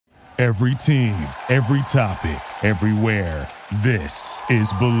Every team, every topic, everywhere. This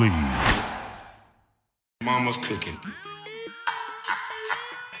is Believe. Mama's cooking.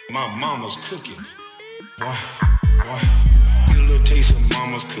 My mama's cooking. Why? Get a little taste of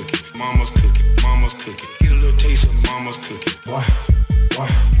mama's cooking. Mama's cooking. Mama's cooking. Get a little taste of mama's cooking. Why?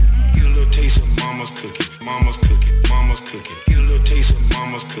 Get a little taste of mama's cooking. Mama's cooking. Mama's cooking. Get a little taste of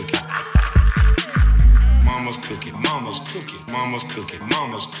mama's cooking. Mama's cooking. Mama's cooking. Mama's cooking.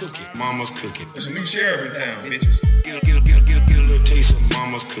 Mama's cooking. Mama's cooking. There's a new sheriff in town, bitches. Get a little taste of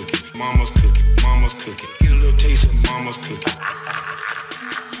mama's cooking. Mama's cooking. Mama's cooking. Get a little taste of mama's cooking.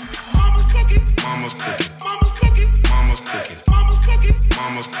 Mama's cooking. Mama's cooking. Mama's cooking. Mama's cooking. Mama's cooking.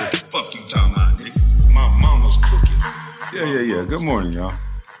 Mama's cooking. Fuck you talking about, nigga. My mama's cooking. Yeah. Good morning, y'all.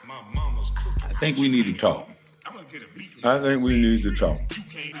 My mama's cooking. I think we need to talk.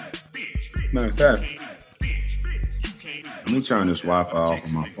 Matter of fact, let me turn this Wi-Fi off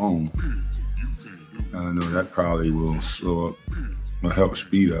on my phone. I know that probably will slow up or help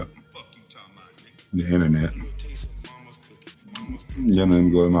speed up the internet. Then let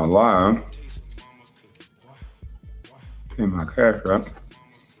me go to my live in my cash app.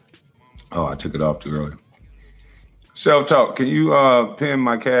 Oh, I took it off too early. Self-talk, can you pin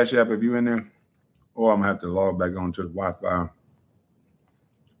my cash app if you in there? Or I'm going to have to log back onto the Wi-Fi.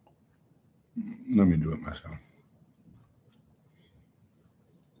 Let me do it myself.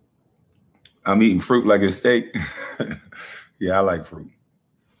 I'm eating fruit like it's steak. Yeah, I like fruit.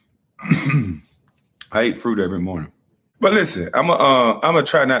 I eat fruit every morning. But listen, I'm gonna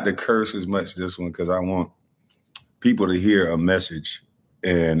try not to curse as much this one because I want people to hear a message.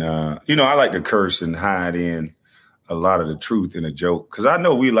 And, I like to curse and hide in a lot of the truth in a joke because I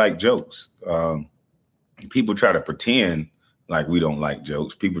know we like jokes. People try to pretend like we don't like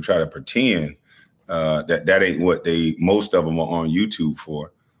jokes. People try to pretend that ain't what most of them are on YouTube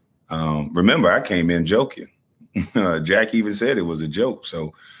for. Remember, I came in joking. Jack even said it was a joke.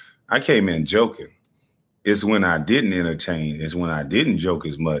 So I came in joking. It's when I didn't entertain. It's when I didn't joke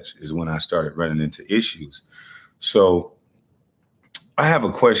as much is when I started running into issues. So I have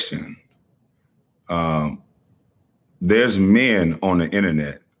a question. There's men on the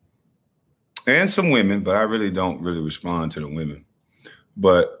internet and some women, but I really don't respond to the women.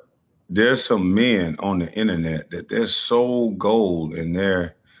 But there's some men on the internet that they're so gold and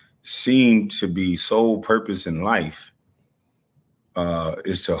they're seem to be sole purpose in life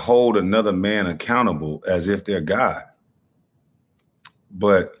is to hold another man accountable as if they're God.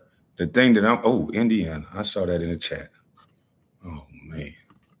 But the thing that Indiana, I saw that in the chat. Oh man.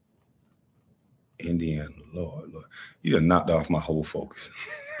 Indiana, Lord. You done knocked off my whole focus.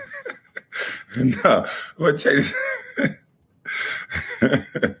 No, but check this.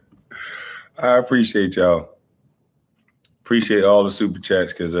 I appreciate y'all. Appreciate all the super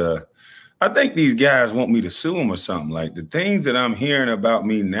chats because I think these guys want me to sue them or something. Like the things that I'm hearing about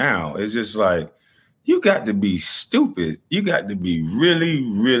me now is just like, you got to be stupid. You got to be really,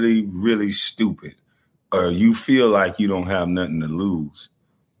 really, really stupid. Or you feel like you don't have nothing to lose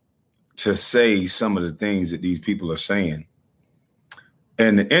to say some of the things that these people are saying.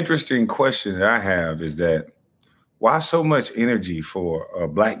 And the interesting question that I have is that why so much energy for a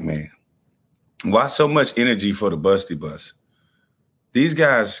black man? Why so much energy for the busty bus? These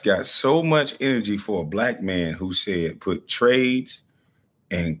guys got so much energy for a black man who said put trades,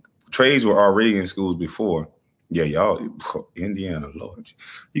 and trades were already in schools before. Yeah, y'all, Indiana, Lord,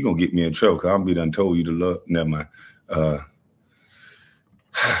 you're going to get me in trouble because I'm be done told you to love. Never mind.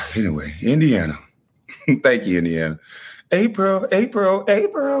 Anyway, Indiana. Thank you, Indiana. April.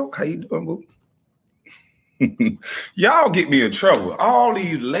 How you doing, boo? Y'all get me in trouble. All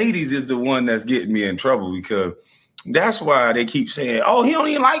these ladies is the one that's getting me in trouble because that's why they keep saying, oh, he don't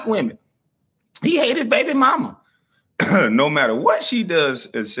even like women. He hated baby mama. No matter what she does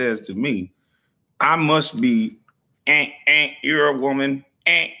and says to me, I must be, you're a woman.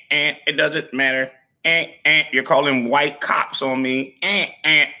 It doesn't matter. You're calling white cops on me.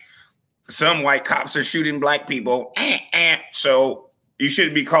 Some white cops are shooting black people. So you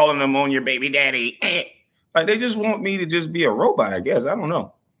shouldn't be calling them on your baby daddy. Like they just want me to just be a robot, I guess. I don't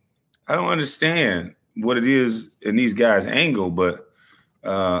know. I don't understand what it is in these guys' angle, but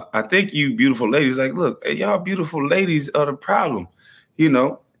I think you beautiful ladies, like, look, y'all beautiful ladies are the problem.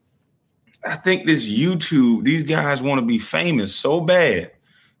 I think this YouTube, these guys want to be famous so bad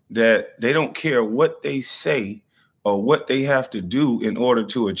that they don't care what they say or what they have to do in order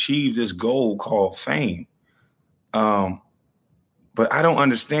to achieve this goal called fame. But I don't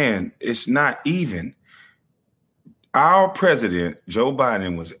understand. It's not even. Our president, Joe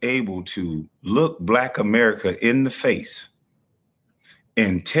Biden, was able to look Black America in the face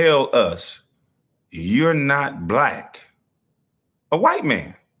and tell us you're not black, a white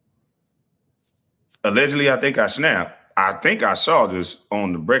man. Allegedly, I think I snapped. I think I saw this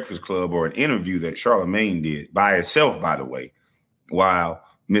on the Breakfast Club or an interview that Charlamagne did by itself, by the way, while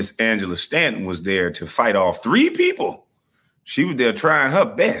Miss Angela Stanton was there to fight off 3 people. She was there trying her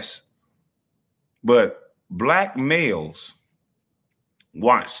best. But black males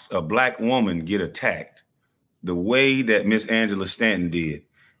watched a black woman get attacked the way that Miss Angela Stanton did.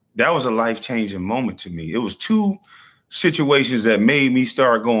 That was a life-changing moment to me. It was 2 situations that made me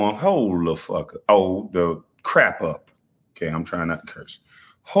start going, hold the fuck up. Oh, the crap up. Okay, I'm trying not to curse.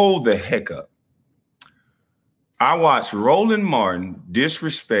 Hold the heck up. I watched Roland Martin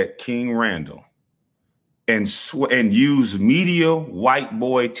disrespect King Randall and use media white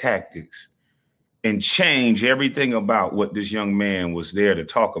boy tactics and change everything about what this young man was there to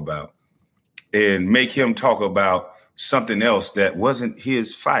talk about and make him talk about something else that wasn't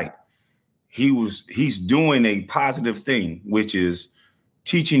his fight. He's doing a positive thing, which is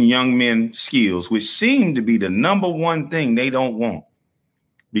teaching young men skills, which seem to be the number one thing they don't want.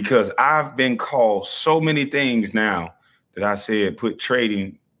 Because I've been called so many things now that I said put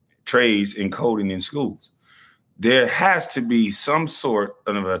trades and coding in schools. There has to be some sort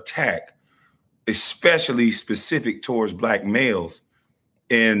of attack, especially specific towards black males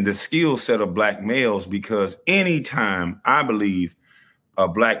and the skill set of black males, because anytime I believe a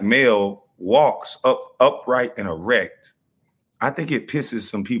black male walks upright and erect, I think it pisses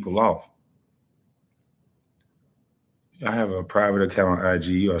some people off. I have a private account on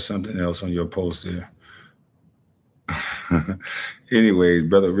IG or something else on your post there. Anyways,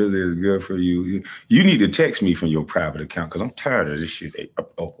 brother, really is good for you. You need to text me from your private account because I'm tired of this shit.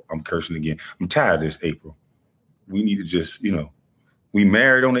 Oh, I'm cursing again. I'm tired of this, April. We need to just, we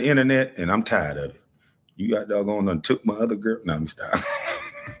married on the internet and I'm tired of it. You got doggone and took my other girl. No, let me stop.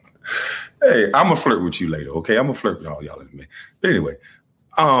 Hey, I'm going to flirt with you later, okay? I'm going to flirt with all y'all in a minute. But anyway,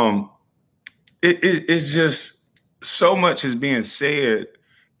 it's just so much is being said,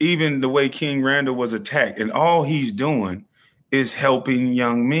 even the way King Randall was attacked, and all he's doing is helping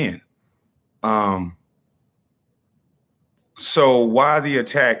young men. So why the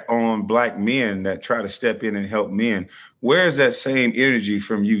attack on black men that try to step in and help men? Where's that same energy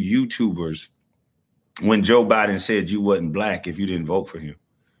from you YouTubers when Joe Biden said you wasn't black if you didn't vote for him?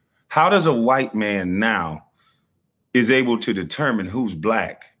 How does a white man now is able to determine who's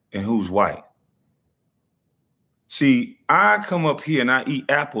black and who's white? See, I come up here and I eat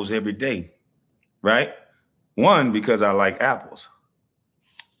apples every day, right? 1, because I like apples.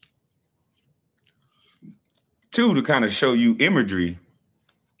 2, to kind of show you imagery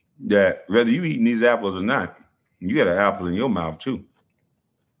that whether you eating these apples or not, you got an apple in your mouth too.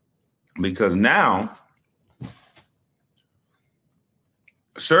 Because now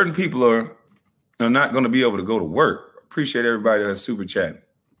certain people are not going to be able to go to work. Appreciate everybody that's super chatting.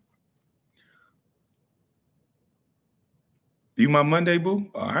 You my Monday boo?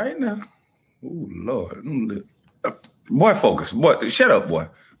 All right now. Oh, Lord. Boy, focus. Boy, shut up, boy.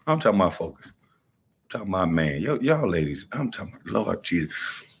 I'm talking about focus. I'm talking about man. Y'all ladies, I'm talking about Lord Jesus.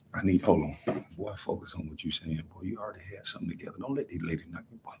 Hold on. Boy, focus on what you're saying. Boy, you already had something together. Don't let these ladies knock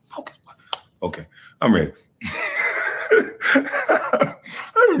you. Boy, focus. Boy. Okay, I'm ready.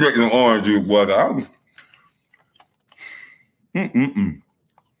 Let me drink some orange juice, boy.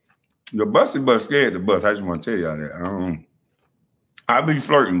 The busted bus scared the bus. I just want to tell y'all that. I be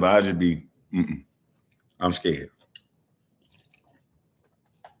flirting, but I just be, I'm scared.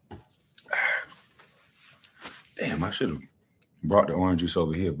 Damn, I should have brought the orange juice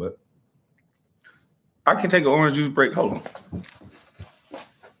over here, but I can take an orange juice break. Hold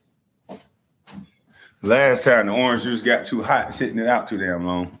on. Last time the orange juice got too hot, sitting it out too damn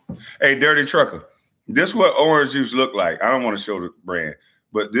long. Hey, Dirty Trucker, this is what orange juice look like. I don't want to show the brand,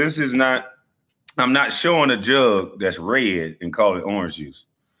 but this is not, I'm not showing a jug that's red and call it orange juice.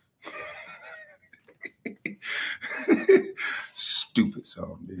 Stupid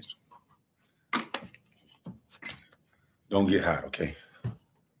son, bitch. Don't get hot, okay?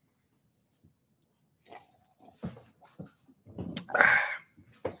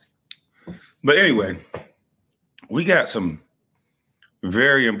 But anyway, we got some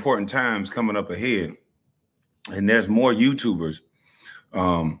very important times coming up ahead, and there's more YouTubers.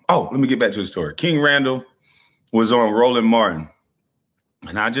 Let me get back to the story. King Randall was on Roland Martin,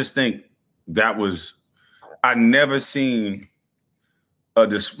 and I just think I never seen a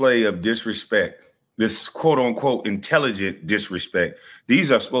display of disrespect, this quote unquote intelligent disrespect. These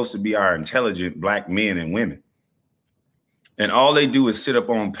are supposed to be our intelligent black men and women. And all they do is sit up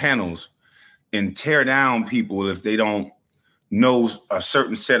on panels and tear down people if they don't knows a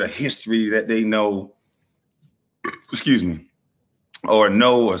certain set of history that they know, or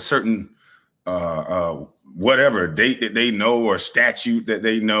know a certain whatever date that they know or statute that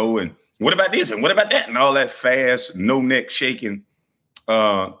they know. And what about this? And what about that? And all that fast, no neck shaking.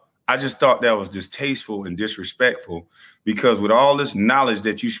 I just thought that was distasteful and disrespectful, because with all this knowledge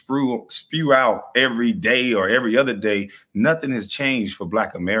that you spew out every day or every other day, nothing has changed for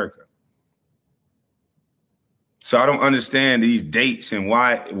Black America. So I don't understand these dates and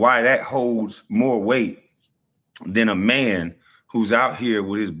why that holds more weight than a man who's out here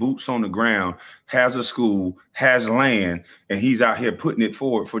with his boots on the ground, has a school, has land, and he's out here putting it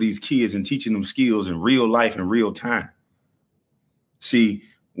forward for these kids and teaching them skills in real life in real time. See,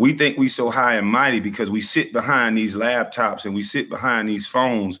 we think we so high and mighty because we sit behind these laptops and we sit behind these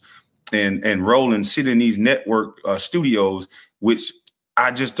phones and roll and sit in these network studios, which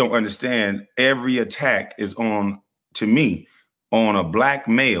I just don't understand. Every attack is on a Black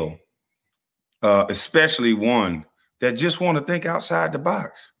male, especially one that just want to think outside the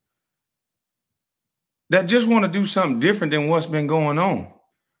box, that just want to do something different than what's been going on.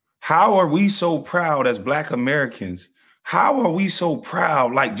 How are we so proud as Black Americans? How are we so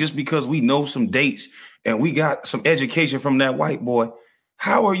proud, like just because we know some dates and we got some education from that white boy?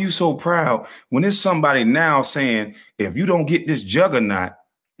 How are you so proud when there's somebody now saying, if you don't get this juggernaut,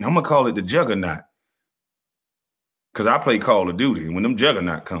 I'm going to call it the juggernaut, because I play Call of Duty, and when them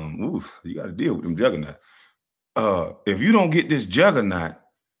juggernaut come, oof, you got to deal with them juggernaut. If you don't get this juggernaut,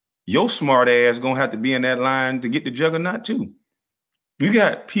 your smart ass going to have to be in that line to get the juggernaut too. You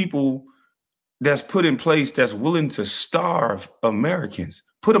got people that's put in place that's willing to starve Americans,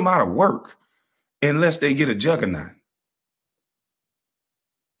 put them out of work unless they get a juggernaut.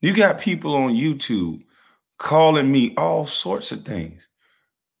 You got people on YouTube calling me all sorts of things.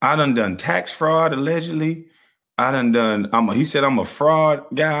 I done tax fraud, allegedly. He said I'm a fraud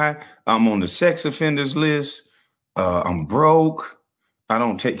guy. I'm on the sex offenders list. I'm broke. I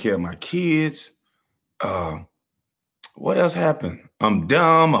don't take care of my kids. What else happened? I'm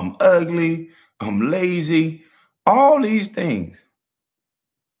dumb. I'm ugly. I'm lazy. All these things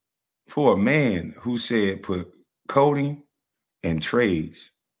for a man who said put coding and trades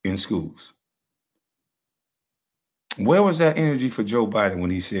in schools. Where was that energy for Joe Biden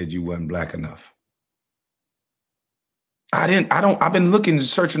when he said you wasn't Black enough? I've been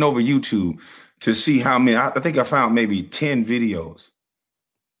searching over YouTube to see how many. I think I found maybe 10 videos.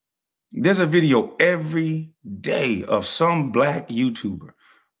 There's a video every day of some Black YouTuber,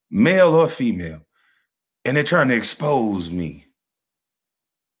 male or female, and they're trying to expose me.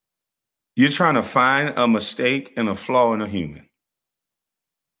 You're trying to find a mistake and a flaw in a human.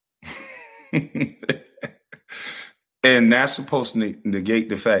 And that's supposed to negate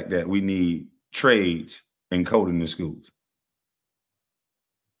the fact that we need trades and coding in schools.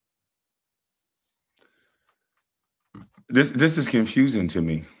 This is confusing to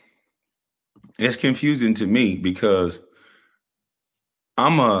me. It's confusing to me because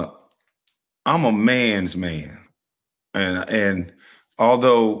I'm a man's man. And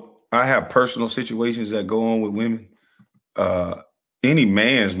although I have personal situations that go on with women, any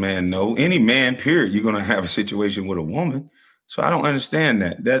man's man, any man, period, you're going to have a situation with a woman. So I don't understand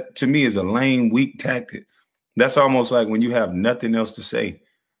that. That to me is a lame, weak tactic. That's almost like when you have nothing else to say.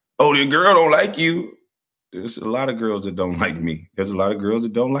 Oh, the girl don't like you. There's a lot of girls that don't like me. There's a lot of girls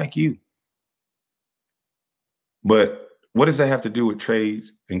that don't like you. But what does that have to do with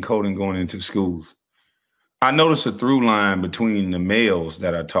trades and coding going into schools? I notice a through line between the males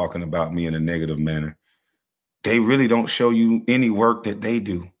that are talking about me in a negative manner. They really don't show you any work that they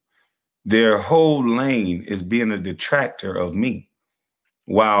do. Their whole lane is being a detractor of me.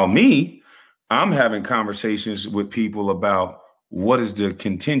 While me, I'm having conversations with people about what is the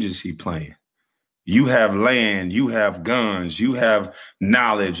contingency plan. You have land, you have guns, you have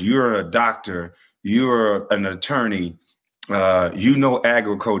knowledge, you're a doctor, you're an attorney, you know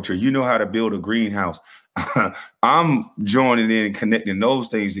agriculture, you know how to build a greenhouse. I'm joining in and connecting those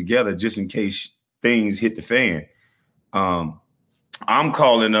things together just in case things hit the fan. I'm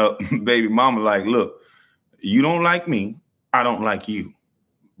calling up baby mama like, look, you don't like me, I don't like you.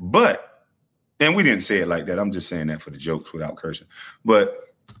 But, and we didn't say it like that. I'm just saying that for the jokes without cursing. But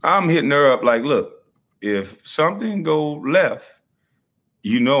I'm hitting her up like, look, if something go left,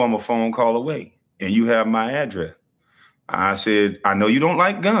 you know I'm a phone call away and you have my address. I said, I know you don't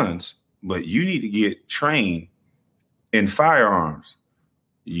like guns, but you need to get trained in firearms.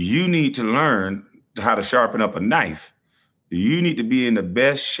 You need to learn how to sharpen up a knife. You need to be in the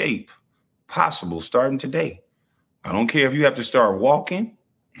best shape possible starting today. I don't care if you have to start walking.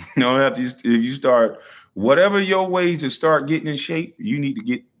 You know, if you start Whatever your way to start getting in shape, you need to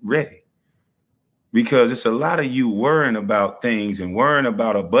get ready. Because it's a lot of you worrying about things and worrying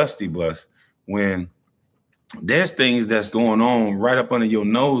about a busty bus when there's things that's going on right up under your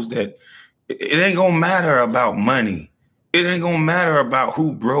nose that it ain't gonna matter about money. It ain't gonna matter about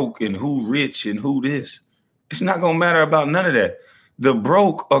who broke and who rich and who this. It's not gonna matter about none of that. The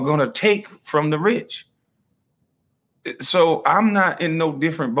broke are gonna take from the rich. So I'm not in no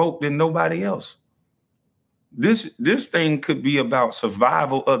different boat than nobody else. This thing could be about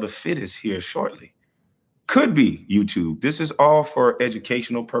survival of the fittest here shortly. Could be, YouTube. This is all for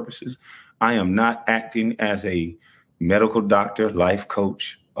educational purposes. I am not acting as a medical doctor, life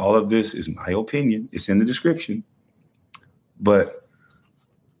coach. All of this is my opinion. It's in the description. But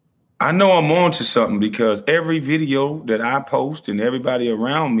I know I'm on to something because every video that I post and everybody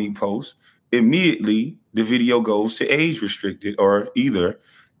around me posts, immediately the video goes to age restricted or either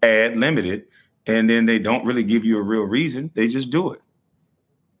ad limited. And then they don't really give you a real reason. They just do it.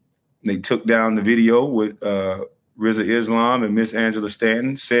 They took down the video with Rizza Islam and Miss Angela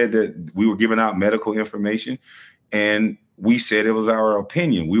Stanton, said that we were giving out medical information. And we said it was our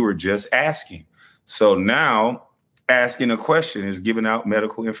opinion. We were just asking. So now asking a question is giving out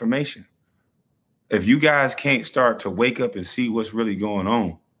medical information. If you guys can't start to wake up and see what's really going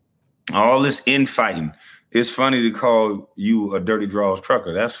on, all this infighting, it's funny to call you a dirty draws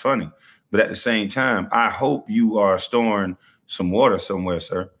trucker. That's funny. But at the same time, I hope you are storing some water somewhere,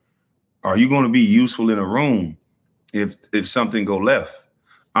 sir. Are you going to be useful in a room if something go left?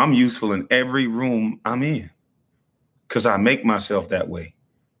 I'm useful in every room I'm in because I make myself that way.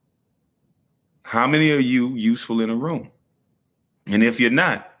 How many are you useful in a room? And if you're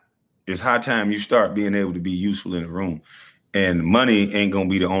not, it's high time you start being able to be useful in a room. And money ain't going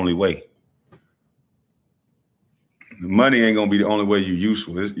to be the only way. Money ain't going to be the only way you're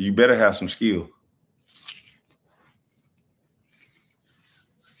useful. You better have some skill.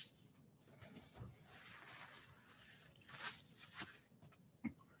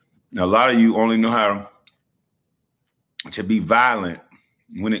 Now, a lot of you only know how to be violent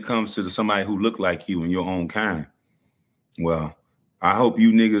when it comes to somebody who look like you and your own kind. Well, I hope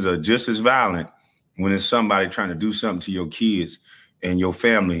you niggas are just as violent when it's somebody trying to do something to your kids and your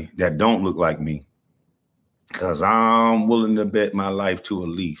family that don't look like me. Because I'm willing to bet my life to a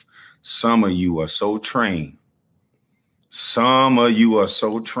leaf. Some of you are so trained. Some of you are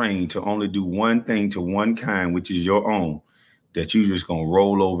so trained to only do one thing to one kind, which is your own, that you just going to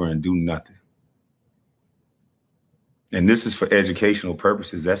roll over and do nothing. And this is for educational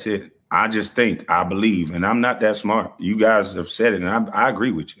purposes. That's it. I just think, I believe, and I'm not that smart. You guys have said it, and I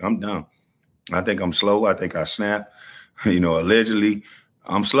agree with you. I'm dumb. I think I'm slow. I think I snap. Allegedly,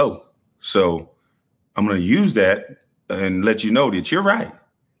 I'm slow. So I'm going to use that and let you know that you're right.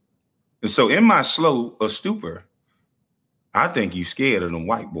 And so in my slow or stupor, I think you scared of them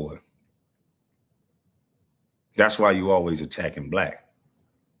white boy. That's why you always attacking black.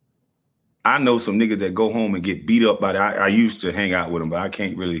 I know some niggas that go home and get beat up by that. I used to hang out with them, but I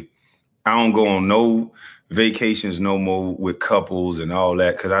don't go on no vacations no more with couples and all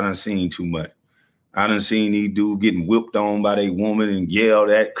that because I done seen too much. I done seen these dudes getting whipped on by their woman and yelled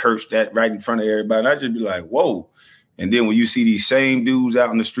at, cursed at right in front of everybody. And I just be like, whoa. And then when you see these same dudes out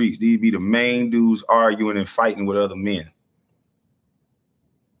in the streets, these be the main dudes arguing and fighting with other men.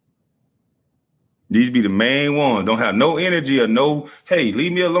 These be the main ones. Don't have no energy or no, hey,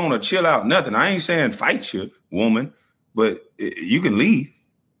 leave me alone or chill out. Nothing. I ain't saying fight you, woman, but you can leave.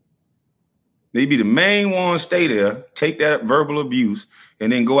 They be the main ones, stay there, take that verbal abuse,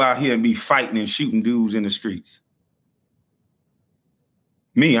 and then go out here and be fighting and shooting dudes in the streets.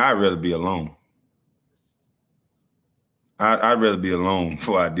 Me, I'd rather be alone. I'd rather be alone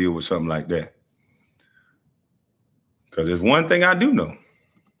before I deal with something like that. Because there's one thing I do know.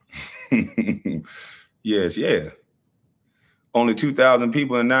 Yes, yeah. Only 2,000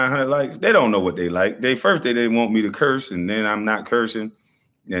 people and 900 likes. They don't know what they like. They want me to curse, and then I'm not cursing.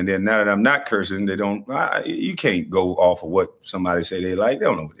 And then now that I'm not cursing, you can't go off of what somebody say they like. They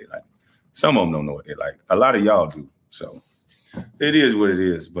don't know what they like. Some of them don't know what they like. A lot of y'all do. So it is what it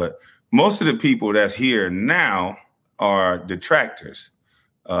is. But most of the people that's here now are detractors.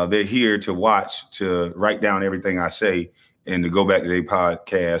 They're here to watch, to write down everything I say and to go back to their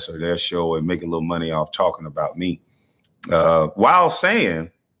podcast or their show and make a little money off talking about me. While saying,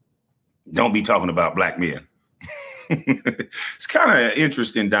 don't be talking about black men. It's kind of an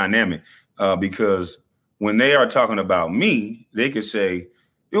interesting dynamic because when they are talking about me, they could say,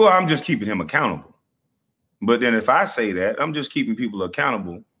 well, I'm just keeping him accountable. But then if I say that, I'm just keeping people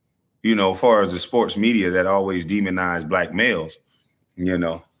accountable, as far as the sports media that always demonize black males,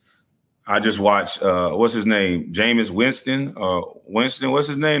 I just watched, what's his name? Jameis Winston. What's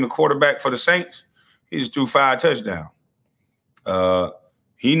his name? The quarterback for the Saints. He just threw 5 touchdowns.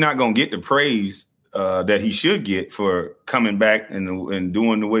 He's not going to get the praise that he should get for coming back and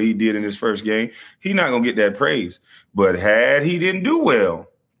doing the way he did in his first game. He's not going to get that praise. But had he didn't do well,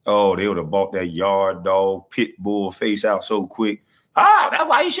 they would have bought that yard dog, pit bull face out so quick. That's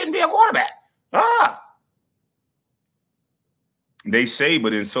why he shouldn't be a quarterback. They say,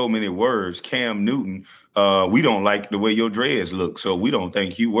 but in so many words, Cam Newton, we don't like the way your dreads look, so we don't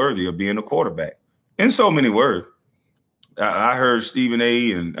think you worthy of being a quarterback. In so many words. I heard Stephen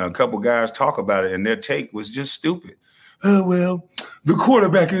A. and a couple guys talk about it, and their take was just stupid. Well, the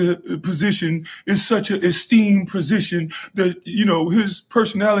quarterback position is such an esteemed position that, his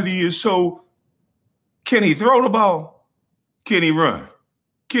personality is so. Can he throw the ball? Can he run?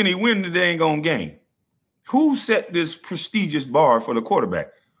 Can he win the dang on game? Who set this prestigious bar for the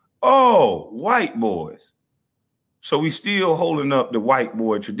quarterback? White boys. So we still holding up the white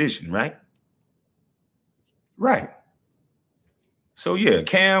boy tradition, right? Right. So, yeah,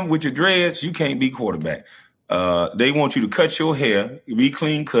 Cam, with your dreads, you can't be quarterback. They want you to cut your hair, be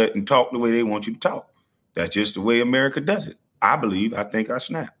clean cut, and talk the way they want you to talk. That's just the way America does it. I think I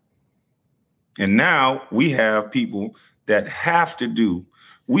snap. And now we have people that have to do.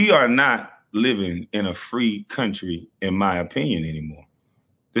 We are not living in a free country, in my opinion, anymore.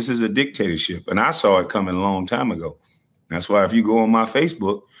 This is a dictatorship. And I saw it coming a long time ago. That's why if you go on my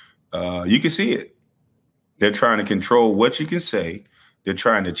Facebook, you can see it. They're trying to control what you can say. They're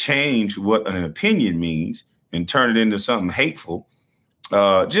trying to change what an opinion means and turn it into something hateful.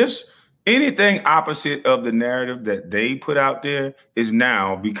 Just anything opposite of the narrative that they put out there is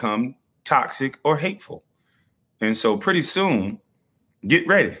now become toxic or hateful. And so pretty soon, get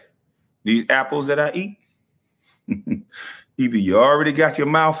ready. These apples that I eat, either you already got your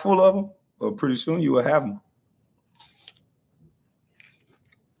mouth full of them or pretty soon you will have them.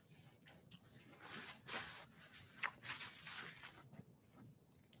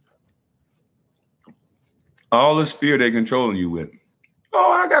 All this fear they're controlling you with.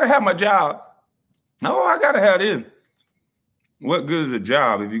 I got to have my job. I got to have this. What good is a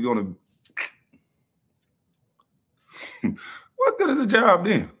job if you're going to... What good is a job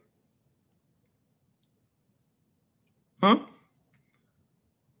then? Huh?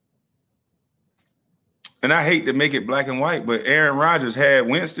 And I hate to make it black and white, but Aaron Rodgers had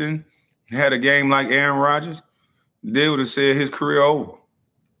Winston, had a game like Aaron Rodgers, they would have said his career over,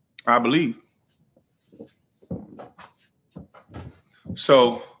 I believe.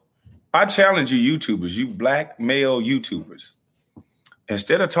 So I challenge you YouTubers, you black male YouTubers,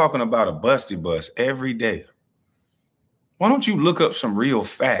 instead of talking about a busty bus every day, why don't you look up some real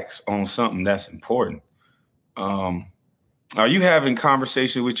facts on something that's important? Are you having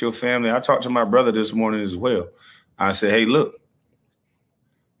conversation with your family? I talked to my brother this morning as well. I said, hey, look,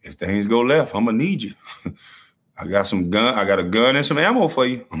 if things go left, I'm going to need you. I got a gun and some ammo for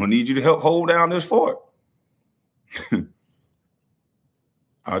you. I'm going to need you to help hold down this fort.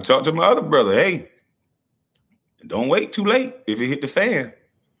 I talked to my other brother, hey, don't wait too late if it hit the fan.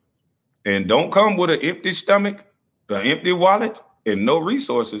 And don't come with an empty stomach, an empty wallet, and no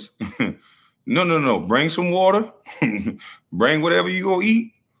resources. No. Bring some water. Bring whatever you go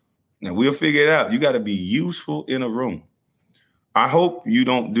eat, and we'll figure it out. You got to be useful in a room. I hope you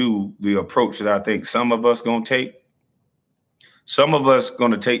don't do the approach that I think some of us going to take. Some of us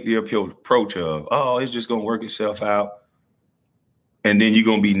going to take the approach of, it's just going to work itself out. And then you're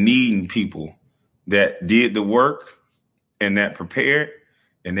going to be needing people that did the work and that prepared,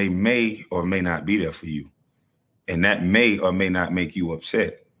 and they may or may not be there for you. And that may or may not make you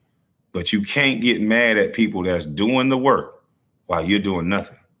upset. But you can't get mad at people that's doing the work while you're doing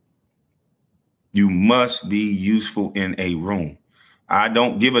nothing. You must be useful in a room. I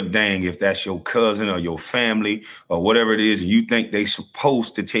don't give a dang if that's your cousin or your family or whatever it is, and you think they're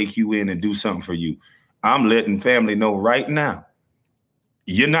supposed to take you in and do something for you. I'm letting family know right now,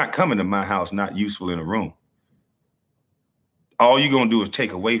 you're not coming to my house not useful in a room. All you're going to do is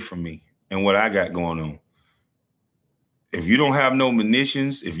take away from me and what I got going on. If you don't have no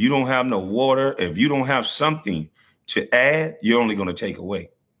munitions, if you don't have no water, if you don't have something to add, you're only going to take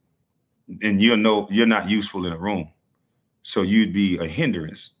away. And you're not useful in a room. So you'd be a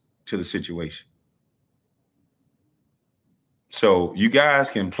hindrance to the situation. So you guys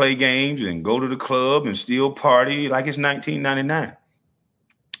can play games and go to the club and still party like it's 1999.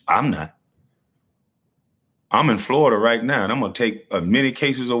 I'm not. I'm in Florida right now, and I'm going to take many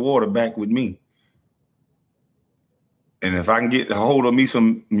cases of water back with me. And if I can get a hold of me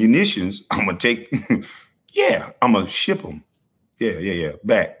some munitions, I'm going to take, I'm going to ship them. Yeah,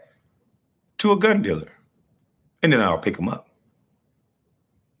 back. to a gun dealer. And then I'll pick them up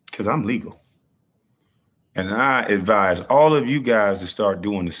because I'm legal. And I advise all of you guys to start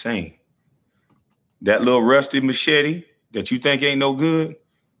doing the same. That little rusty machete that you think ain't no good,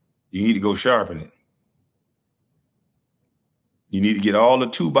 you need to go sharpen it. You need to get all the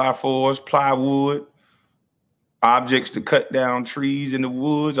 2x4s, plywood, objects to cut down trees in the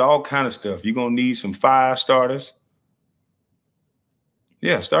woods, all kind of stuff. You're going to need some fire starters.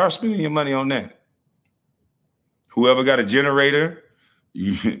 Yeah, start spending your money on that. Whoever got a generator,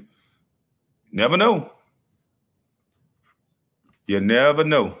 you never know. You never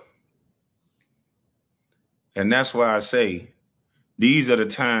know. And that's why I say these are the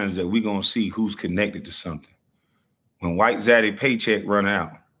times that we're going to see who's connected to something. When White Zaddy paycheck run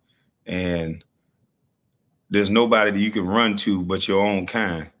out and there's nobody that you can run to but your own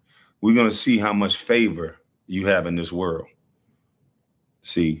kind, we're going to see how much favor you have in this world.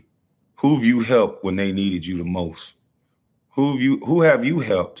 See, who have you helped when they needed you the most? Who have you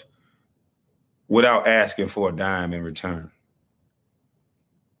helped without asking for a dime in return?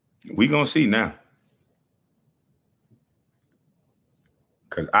 We're going to see now.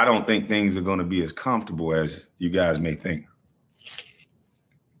 Because I don't think things are going to be as comfortable as you guys may think.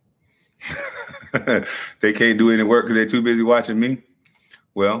 They can't do any work because they're too busy watching me.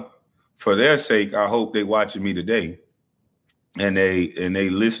 Well, for their sake, I hope they watching me today and they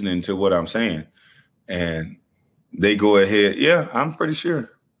listening to what I'm saying. And they go ahead. Yeah, I'm pretty sure.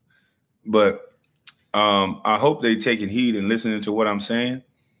 But I hope they taking heed and listening to what I'm saying.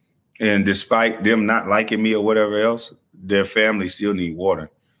 And despite them not liking me or whatever else, their family still need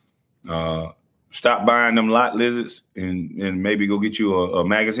water. Stop buying them lot lizards and maybe go get you a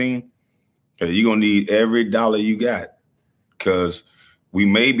magazine. You're going to need every dollar you got because we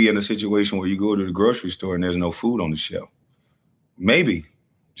may be in a situation where you go to the grocery store and there's no food on the shelf. Maybe.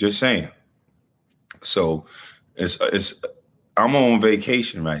 Just saying. So I'm on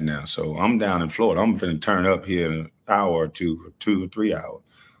vacation right now. So I'm down in Florida. I'm going to turn up here in an hour or 2 or 3 hours.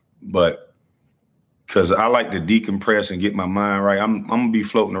 But because I like to decompress and get my mind right, I'm going to be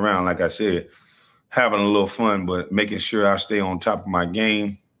floating around, like I said, having a little fun, but making sure I stay on top of my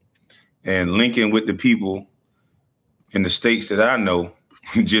game and linking with the people in the states that I know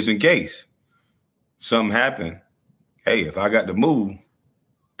just in case something happened. Hey, if I got to move,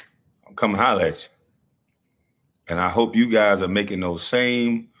 I'll come holler at you. And I hope you guys are making those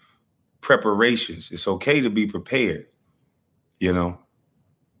same preparations. It's okay to be prepared, you know.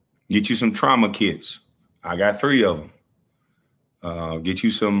 Get you some trauma kits. I got 3 of them. Get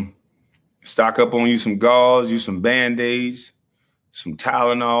you stock up on you some gauze, you some Band-Aids, some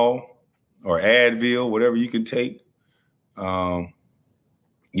Tylenol or Advil, whatever you can take.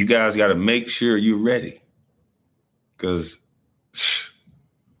 You guys got to make sure you're ready. Because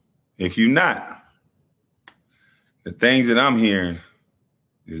if you're not, the things that I'm hearing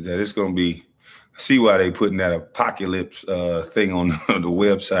is that it's going to be, see why they putting that apocalypse thing on the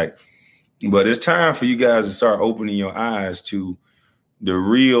website. But it's time for you guys to start opening your eyes to the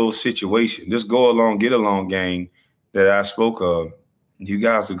real situation. This go along, get along gang that I spoke of, you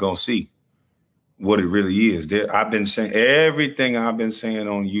guys are going to see what it really is. I've been saying, everything I've been saying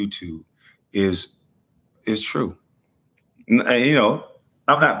on YouTube is true. And, you know,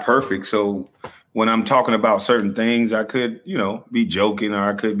 I'm not perfect. So when I'm talking about certain things, I could, you know, be joking or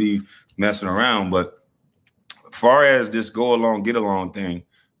I could be messing around. But as far as this go along, get along thing,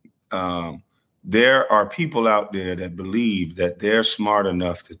 there are people out there that believe that they're smart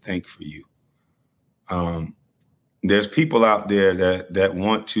enough to think for you. There's people out there that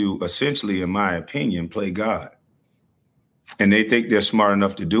want to essentially, in my opinion, play God. And they think they're smart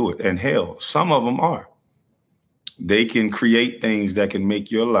enough to do it. And hell, some of them are. They can create things that can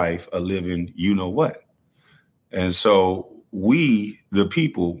make your life a living you know what. And so we, the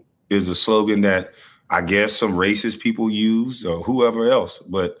people, is a slogan that I guess some racist people use or whoever else.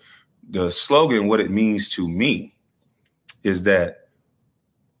 But the slogan, what it means to me, is that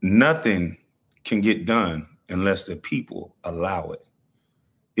nothing can get done unless the people allow it.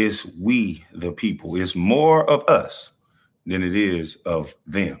 It's we, the people. It's more of us than it is of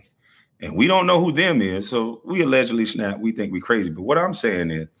them. And we don't know who them is, so we allegedly snap. We think we're crazy. But what I'm saying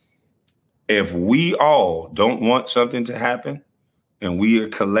is, if we all don't want something to happen and we are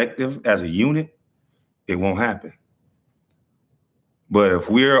collective as a unit, it won't happen. But if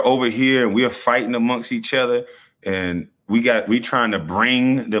we're over here and we're fighting amongst each other and we trying to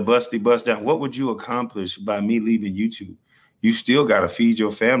bring the busty bus down, what would you accomplish by me leaving YouTube? You still got to feed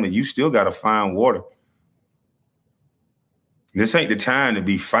your family. You still got to find water. This ain't the time to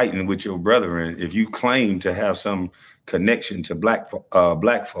be fighting with your brethren if you claim to have some connection to black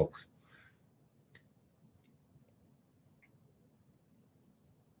folks.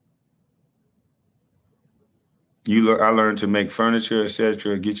 I learned to make furniture,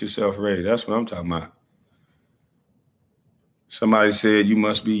 etc. Get yourself ready. That's what I'm talking about. Somebody said you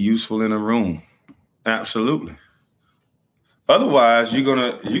must be useful in a room. Absolutely. Otherwise, you're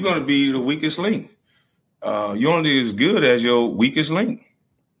gonna be the weakest link. You're only as good as your weakest link.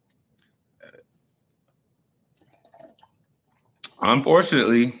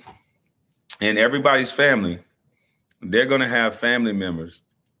 Unfortunately, in everybody's family, they're gonna have family members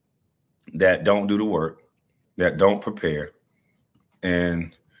that don't do the work, that don't prepare,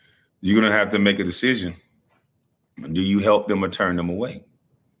 and you're gonna have to make a decision. Do you help them or turn them away?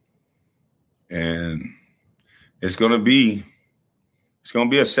 And it's gonna be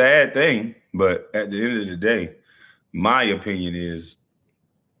a sad thing, but at the end of the day, my opinion is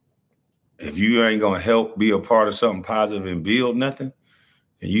if you ain't gonna help be a part of something positive and build nothing,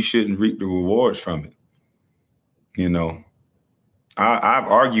 then you shouldn't reap the rewards from it. You know, I've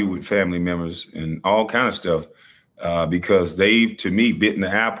argued with family members and all kind of stuff because they've, to me, bitten the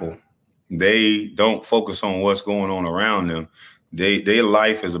apple. They don't focus on what's going on around them. Their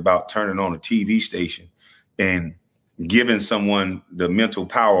life is about turning on a TV station and giving someone the mental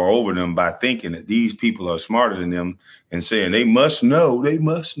power over them by thinking that these people are smarter than them and saying they must know.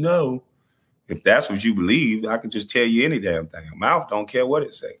 If that's what you believe, I can just tell you any damn thing. A mouth don't care what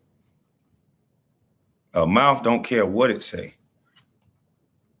it say. A mouth don't care what it say.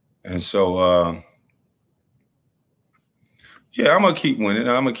 And so, yeah, I'm going to keep winning.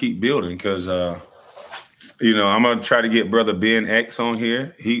 I'm going to keep building because, I'm going to try to get Brother Ben X on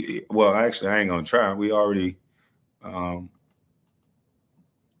here. Actually, I ain't going to try. We already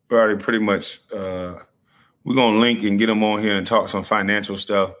pretty much, we're going to link and get him on here and talk some financial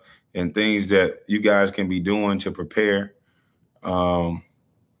stuff and things that you guys can be doing to prepare. I'm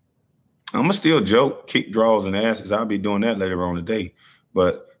going to still joke, kick draws and asses. I'll be doing that later on today.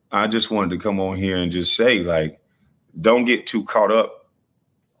 But I just wanted to come on here and just say, like, don't get too caught up.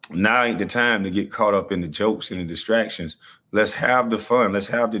 Now ain't the time to get caught up in the jokes and the distractions. Let's have the fun. Let's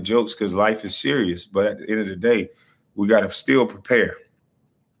have the jokes because life is serious. But at the end of the day, we got to still prepare.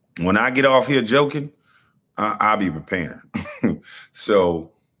 When I get off here joking, I'll be preparing.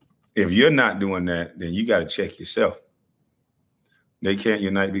 So if you're not doing that, then you got to check yourself. They can't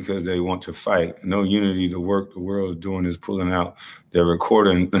unite because they want to fight. No unity. The work the world is doing is pulling out. They're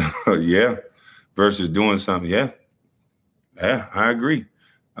recording, yeah, versus doing something. Yeah, I agree.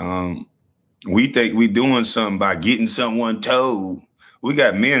 We think we doing something by getting someone told. We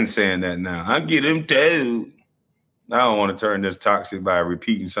got men saying that now. I get him told. I don't want to turn this toxic by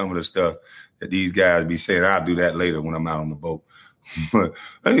repeating some of the stuff that these guys be saying. I'll do that later when I'm out on the boat. But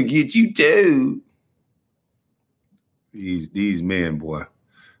I can get you told. These men, boy.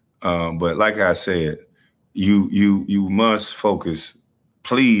 But like I said, you must focus.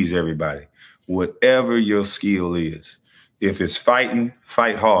 Please, everybody, whatever your skill is. If it's fighting,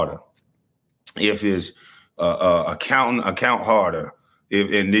 fight harder. If it's accounting, account harder.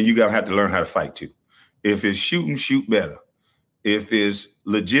 And then you gotta have to learn how to fight too. If it's shooting, shoot better. If it's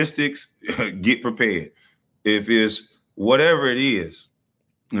logistics, get prepared. If it's whatever it is,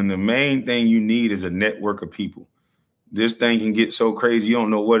 and the main thing you need is a network of people. This thing can get so crazy, you don't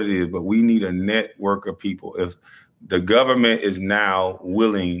know what it is, but we need a network of people. If the government is now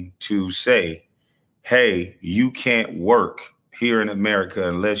willing to say, hey, you can't work here in America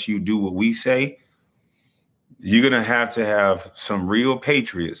unless you do what we say, you're going to have some real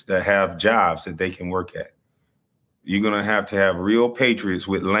patriots that have jobs that they can work at. You're going to have real patriots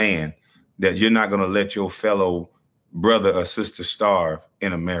with land that you're not going to let your fellow brother or sister starve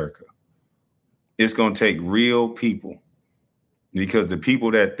in America. It's going to take real people, because the people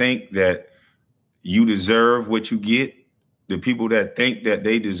that think that you deserve what you get, the people that think that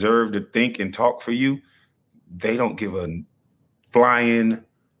they deserve to think and talk for you, they don't give a flying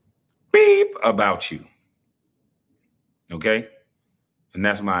beep about you. Okay? And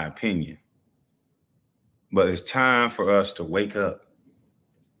that's my opinion. But it's time for us to wake up.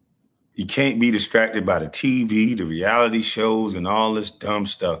 You can't be distracted by the TV, the reality shows, and all this dumb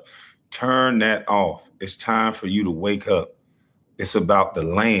stuff. Turn that off. It's time for you to wake up. It's about the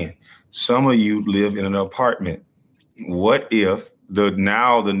land. Some of you live in an apartment. What if the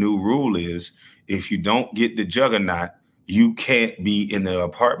new rule is if you don't get the juggernaut, you can't be in the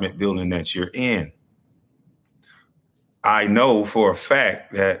apartment building that you're in? I know for a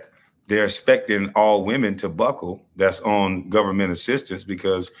fact that they're expecting all women to buckle. That's on government assistance,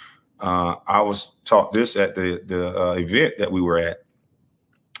 because I was taught this at the event that we were at.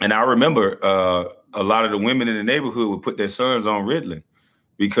 And I remember a lot of the women in the neighborhood would put their sons on Ritalin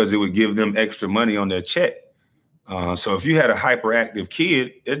because it would give them extra money on their check. So if you had a hyperactive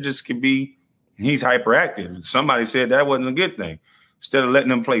kid, it just could be He's hyperactive. Somebody said that wasn't a good thing. Instead of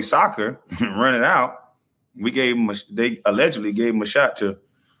letting him play soccer and run it out, they allegedly gave him a shot to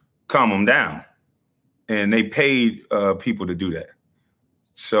calm him down. And they paid people to do that.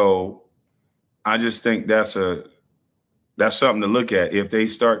 So I just think that's something to look at. If they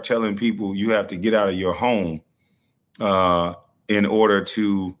start telling people you have to get out of your home in order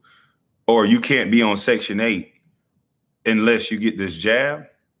to, or you can't be on Section 8 unless you get this jab,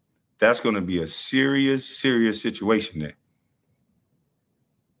 that's going to be a serious, serious situation there.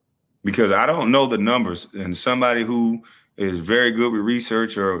 Because I don't know the numbers, and somebody who is very good with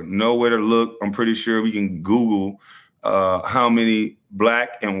research or know where to look, I'm pretty sure we can Google how many Black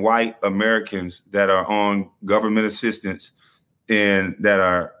and white Americans that are on government assistance and that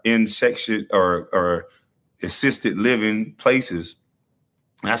are in section or assisted living places.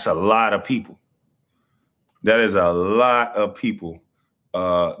 That's a lot of people. That is a lot of people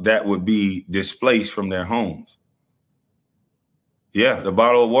that would be displaced from their homes. Yeah, the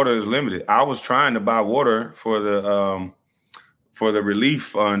bottle of water is limited. I was trying to buy water for the relief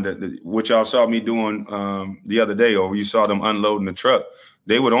fund, which y'all saw me doing the other day, or you saw them unloading the truck.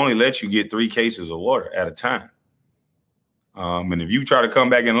 They would only let you get 3 cases of water at a time. And if you try to come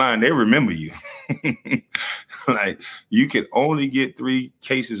back in line, they remember you. Like, you could only get 3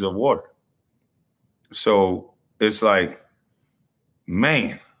 cases of water. So it's like,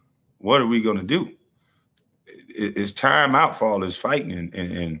 man, what are we going to do? It's time out for all this fighting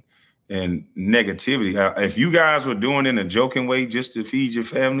and negativity. If you guys were doing it in a joking way just to feed your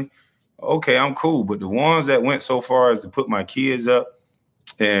family, okay, I'm cool. But the ones that went so far as to put my kids up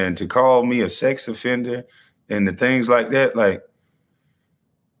and to call me a sex offender and the things like that, like,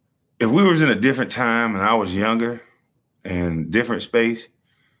 if we was in a different time and I was younger and different space,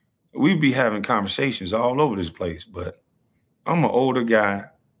 we'd be having conversations all over this place. But I'm an older guy.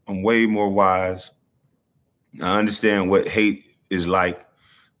 I'm way more wise. I understand what hate is like.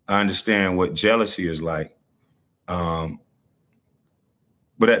 I understand what jealousy is like. But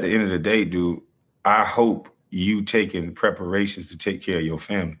at the end of the day, dude, I hope you taking preparations to take care of your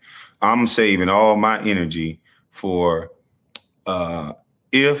family. I'm saving all my energy for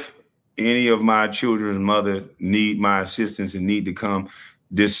if any of my children's mother need my assistance and need to come,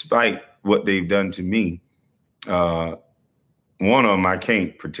 despite what they've done to me. One of them I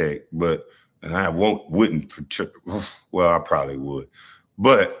can't protect, and I wouldn't protect. Well, I probably would,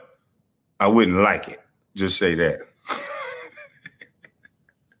 but I wouldn't like it. Just say that.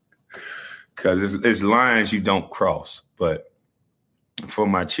 Because it's lines you don't cross. But for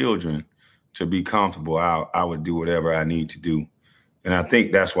my children to be comfortable, I would do whatever I need to do. And I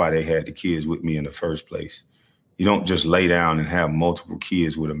think that's why they had the kids with me in the first place. You don't just lay down and have multiple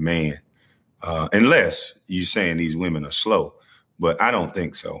kids with a man, unless you're saying these women are slow. But I don't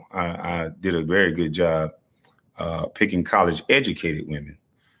think so. I did a very good job picking college-educated women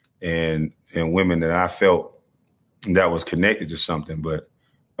and women that I felt that was connected to something. But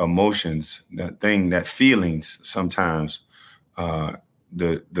emotions, that feelings, sometimes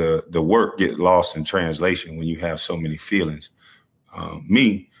the work get lost in translation when you have so many feelings.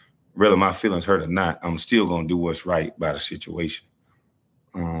 Me, whether my feelings hurt or not, I'm still going to do what's right by the situation.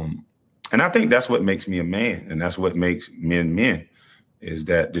 And I think that's what makes me a man, and that's what makes men, is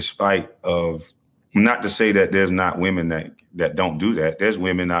that despite of, not to say that there's not women that don't do that. There's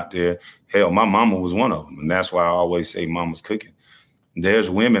women out there. Hell, my mama was one of them, and that's why I always say mama's cooking. There's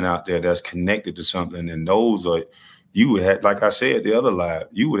women out there that's connected to something, and those are, you would have, like I said the other live,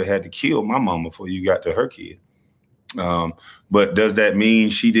 you would have had to kill my mama before you got to her kid. But does that mean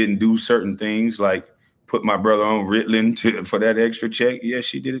she didn't do certain things like put my brother on Ritalin for that extra check? Yes,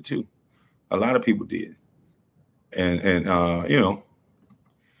 she did it too. A lot of people did. And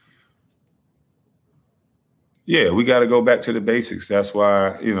yeah, we got to go back to the basics. That's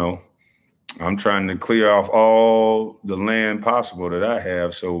why, I'm trying to clear off all the land possible that I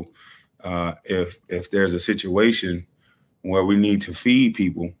have. So if there's a situation where we need to feed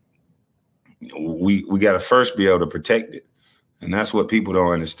people, we got to first be able to protect it. And that's what people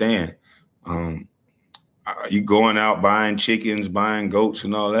don't understand. You going out buying chickens, buying goats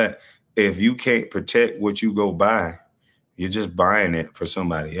and all that. If you can't protect what you go buy, you're just buying it for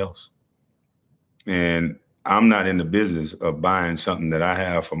somebody else. And I'm not in the business of buying something that I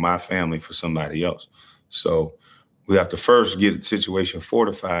have for my family for somebody else. So we have to first get the situation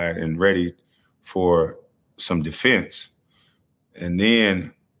fortified and ready for some defense. And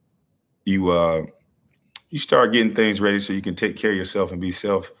then you start getting things ready so you can take care of yourself and be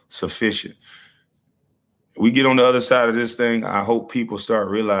self-sufficient. We get on the other side of this thing. I hope people start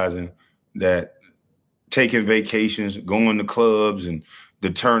realizing that taking vacations, going to clubs and the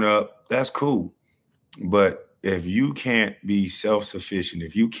turn up, that's cool. But if you can't be self-sufficient,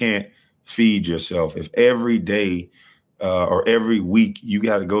 if you can't feed yourself, if every day or every week you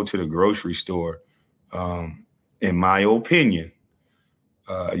got to go to the grocery store, in my opinion,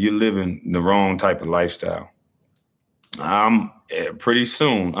 you're living the wrong type of lifestyle. Pretty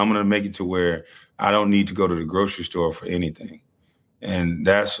soon, I'm going to make it to where I don't need to go to the grocery store for anything. And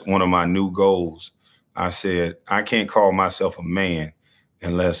that's one of my new goals. I said, I can't call myself a man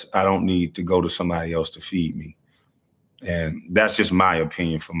unless I don't need to go to somebody else to feed me. And that's just my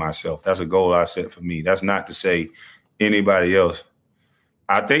opinion for myself. That's a goal I set for me. That's not to say anybody else.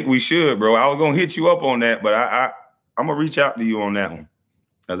 I think we should, bro. I was going to hit you up on that, but I'm going to reach out to you on that one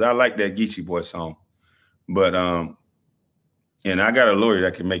because I like that Geechee Boy song. But, and I got a lawyer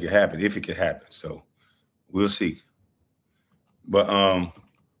that can make it happen if it can happen. So we'll see. But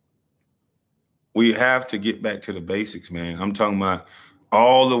we have to get back to the basics, man. I'm talking about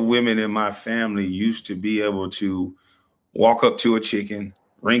all the women in my family used to be able to walk up to a chicken,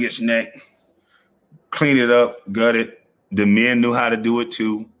 wring its neck, clean it up, gut it. The men knew how to do it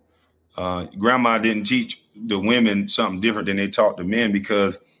too. Grandma didn't teach the women something different than they taught the men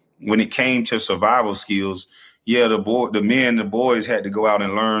because when it came to survival skills, yeah, the boys had to go out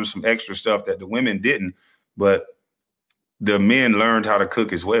and learn some extra stuff that the women didn't, but the men learned how to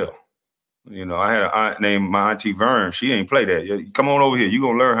cook as well. You know, I had an aunt named my Auntie Vern. She ain't play that. Come on over here. You're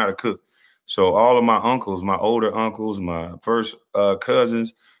going to learn how to cook. So all of my uncles, my older uncles, my first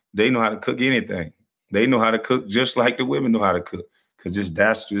cousins, they know how to cook anything. They know how to cook just like the women know how to cook because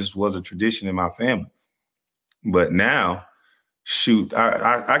that's just was a tradition in my family. But now, shoot,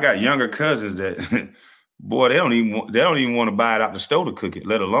 I got younger cousins that, boy, they don't even want to buy it out the store to cook it,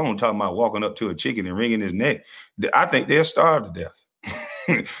 let alone talking about walking up to a chicken and wringing his neck. I think they'll starve to death.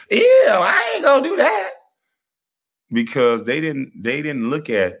 Ew, I ain't gonna do that. Because they didn't look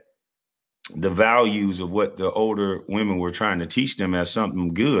at the values of what the older women were trying to teach them as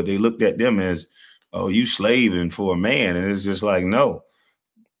something good. They looked at them as, oh, you slaving for a man. And it's just like, no,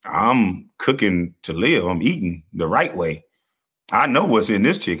 I'm cooking to live. I'm eating the right way. I know what's in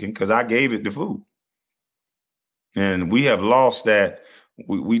this chicken because I gave it the food. And we have lost that.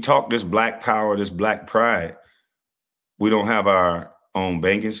 We talk this black power, this black pride. We don't have our own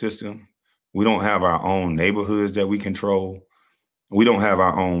banking system. We don't have our own neighborhoods that we control. We don't have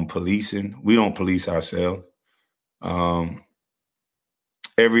our own policing. We don't police ourselves.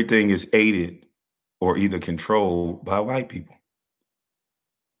 Everything is aided or either controlled by white people.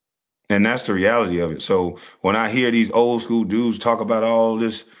 And that's the reality of it. So when I hear these old school dudes talk about all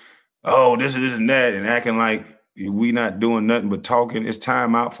this, oh, this and that, and acting like we not doing nothing but talking, it's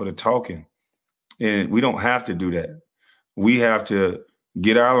time out for the talking. And we don't have to do that. We have to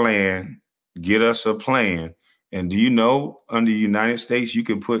get our land, get us a plan. And do you know, under the United States, you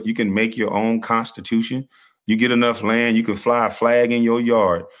can make your own constitution. You get enough land, you can fly a flag in your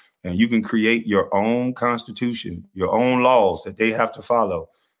yard, and you can create your own constitution, your own laws that they have to follow.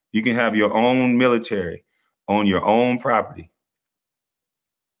 You can have your own military on your own property.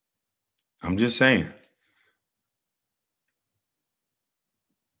 I'm just saying.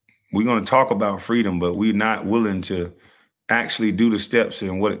 We're going to talk about freedom, but we're not willing to actually do the steps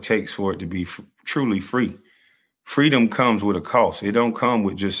and what it takes for it to be truly free. Freedom comes with a cost. It don't come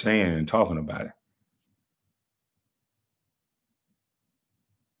with just saying and talking about it.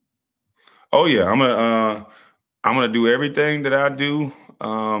 Oh yeah, I'm gonna do everything that I do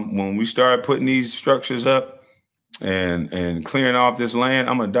when we start putting these structures up and clearing off this land.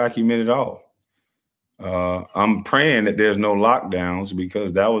 I'm gonna document it all. I'm praying that there's no lockdowns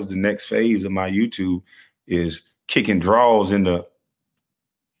because that was the next phase of my YouTube is kicking draws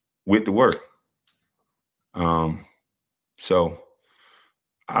with the work. So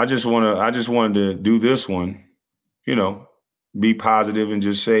I just wanted to do this one, be positive and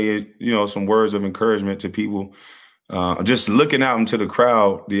just say, some words of encouragement to people. Just looking out into the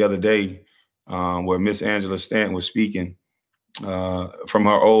crowd the other day, where Miss Angela Stanton was speaking, from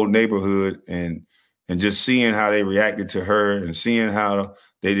her old neighborhood and just seeing how they reacted to her and seeing how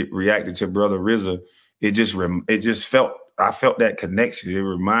they reacted to Brother RZA, I felt that connection. It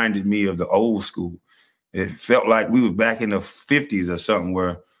reminded me of the old school. It felt like we were back in the 50s or something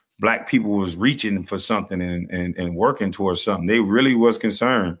where Black people was reaching for something and working towards something. They really was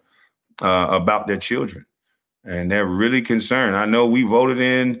concerned about their children. And they're really concerned. I know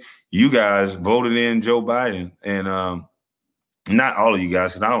you guys voted in Joe Biden, and not all of you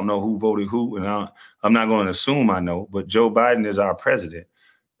guys, because I don't know who voted who, and I'm not going to assume I know, but Joe Biden is our president.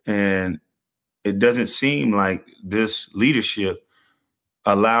 And it doesn't seem like this leadership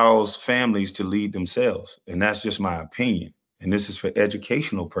allows families to lead themselves. And that's just my opinion. And this is for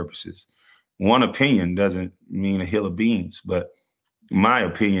educational purposes. One opinion doesn't mean a hill of beans, but my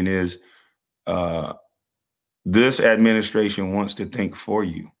opinion is this administration wants to think for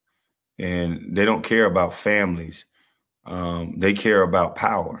you, and they don't care about families. They care about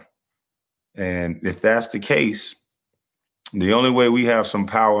power. And if that's the case, the only way we have some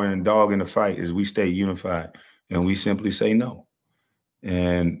power and dog in the fight is we stay unified and we simply say no.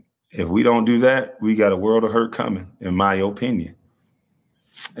 And if we don't do that, we got a world of hurt coming, in my opinion.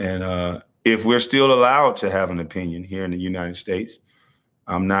 And if we're still allowed to have an opinion here in the United States,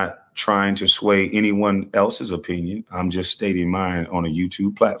 I'm not trying to sway anyone else's opinion. I'm just stating mine on a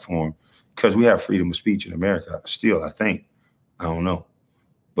YouTube platform because we have freedom of speech in America still, I think. I don't know.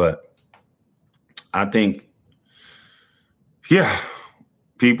 But I think, yeah,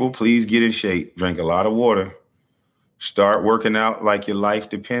 people, please get in shape. Drink a lot of water. Start working out like your life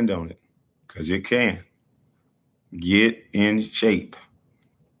depends on it, because it can. Get in shape.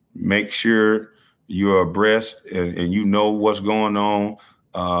 Make sure you're abreast and you know what's going on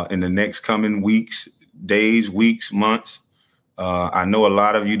in the next coming weeks, days, weeks, months. I know a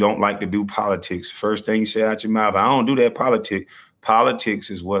lot of you don't like to do politics. First thing you say out your mouth, I don't do that politics. Politics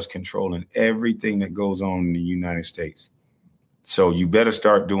is what's controlling everything that goes on in the United States. So you better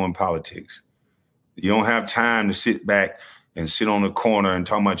start doing politics. You don't have time to sit back and sit on the corner and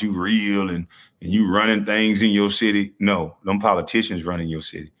talk about you real and you running things in your city. No, them politicians running your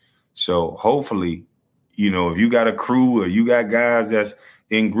city. So hopefully, you know, if you got a crew or you got guys that's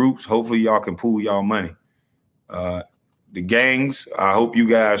in groups, hopefully y'all can pool y'all money. The gangs, I hope you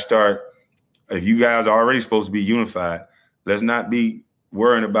guys start, if you guys are already supposed to be unified, let's not be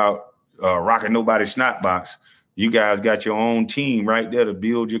worrying about rocking nobody's snot box. You guys got your own team right there to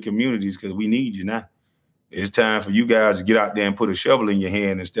build your communities because we need you now. It's time for you guys to get out there and put a shovel in your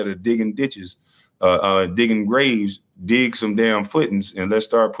hand instead of digging ditches, digging graves, dig some damn footings, and let's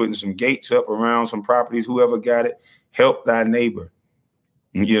start putting some gates up around some properties. Whoever got it, help thy neighbor,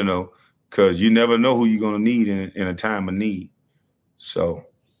 you know, because you never know who you're going to need in a time of need. So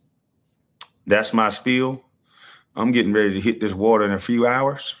that's my spiel. I'm getting ready to hit this water in a few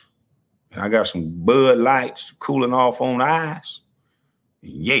hours. And I got some Bud Lights cooling off on ice.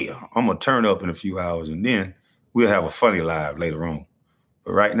 Yeah, I'm going to turn up in a few hours, and then we'll have a funny live later on.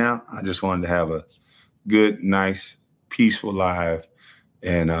 But right now, I just wanted to have a good, nice, peaceful live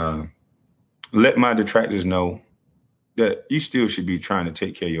and let my detractors know that you still should be trying to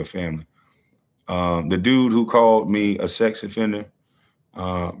take care of your family. The dude who called me a sex offender,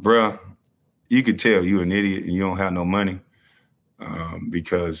 bruh, you could tell you're an idiot and you don't have no money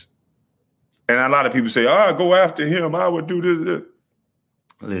because, and a lot of people say, oh, go after him. I would do this.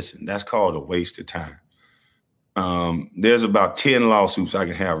 Listen, that's called a waste of time. There's about 10 lawsuits I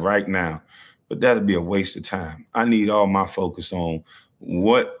can have right now, but that'd be a waste of time. I need all my focus on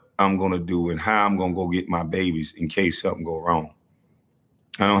what I'm going to do and how I'm going to go get my babies in case something go wrong.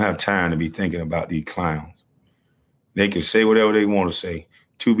 I don't have time to be thinking about these clowns. They can say whatever they want to say,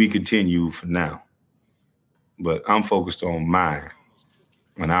 to be continued for now. But I'm focused on mine,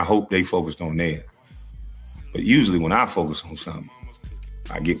 and I hope they focused on theirs. But usually when I focus on something,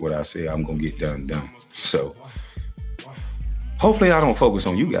 I get what I say I'm going to get done. So hopefully I don't focus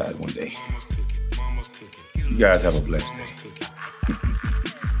on you guys one day. You guys have a blessed day.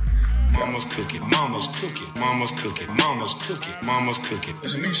 Mama's cooking, mama's cooking, mama's cooking, mama's cooking, mama's cooking.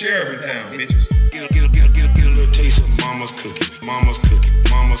 There's a new sheriff in town, bitches. Get a little taste of mama's cooking, mama's cooking,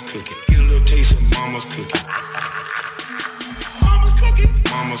 mama's cooking. Get a little taste of mama's cooking. Mama's cooking,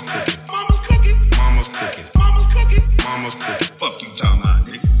 mama's cooking, mama's cooking, mama's cooking, mama's cooking, mama's cooking. Fuck you talking about,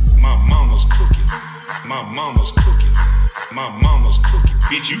 nigga. My mama's cooking, my mama's cooking, my mama's cooking.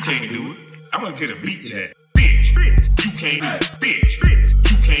 Bitch, you can't do it. I'm gonna get a beat to that. Bitch, you can't do it. Bitch,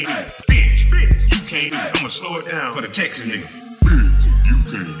 you can't do it. Bitch, you can't do it. I'm gonna slow it down for the Texas nigga. Bitch, you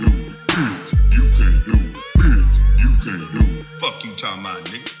can't do it. Bitch, you can't do it. Bitch, you can't do it. Fuck you talking about,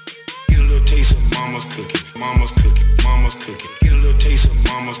 nigga. Get a little taste of mama's cooking, mama's cooking, mama's cooking. Get a little taste of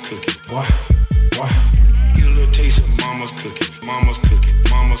mama's cooking. What? Get a little taste of mama's cooking, mama's cooking,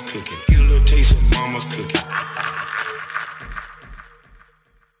 mama's cooking. Get a little taste of mama's cooking.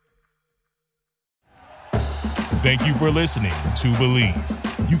 Thank you for listening to Believe.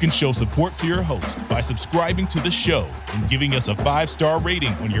 You can show support to your host by subscribing to the show and giving us a 5-star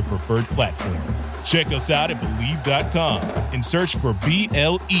rating on your preferred platform. Check us out at Believe.com and search for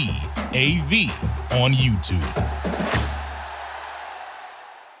BLEAV on YouTube.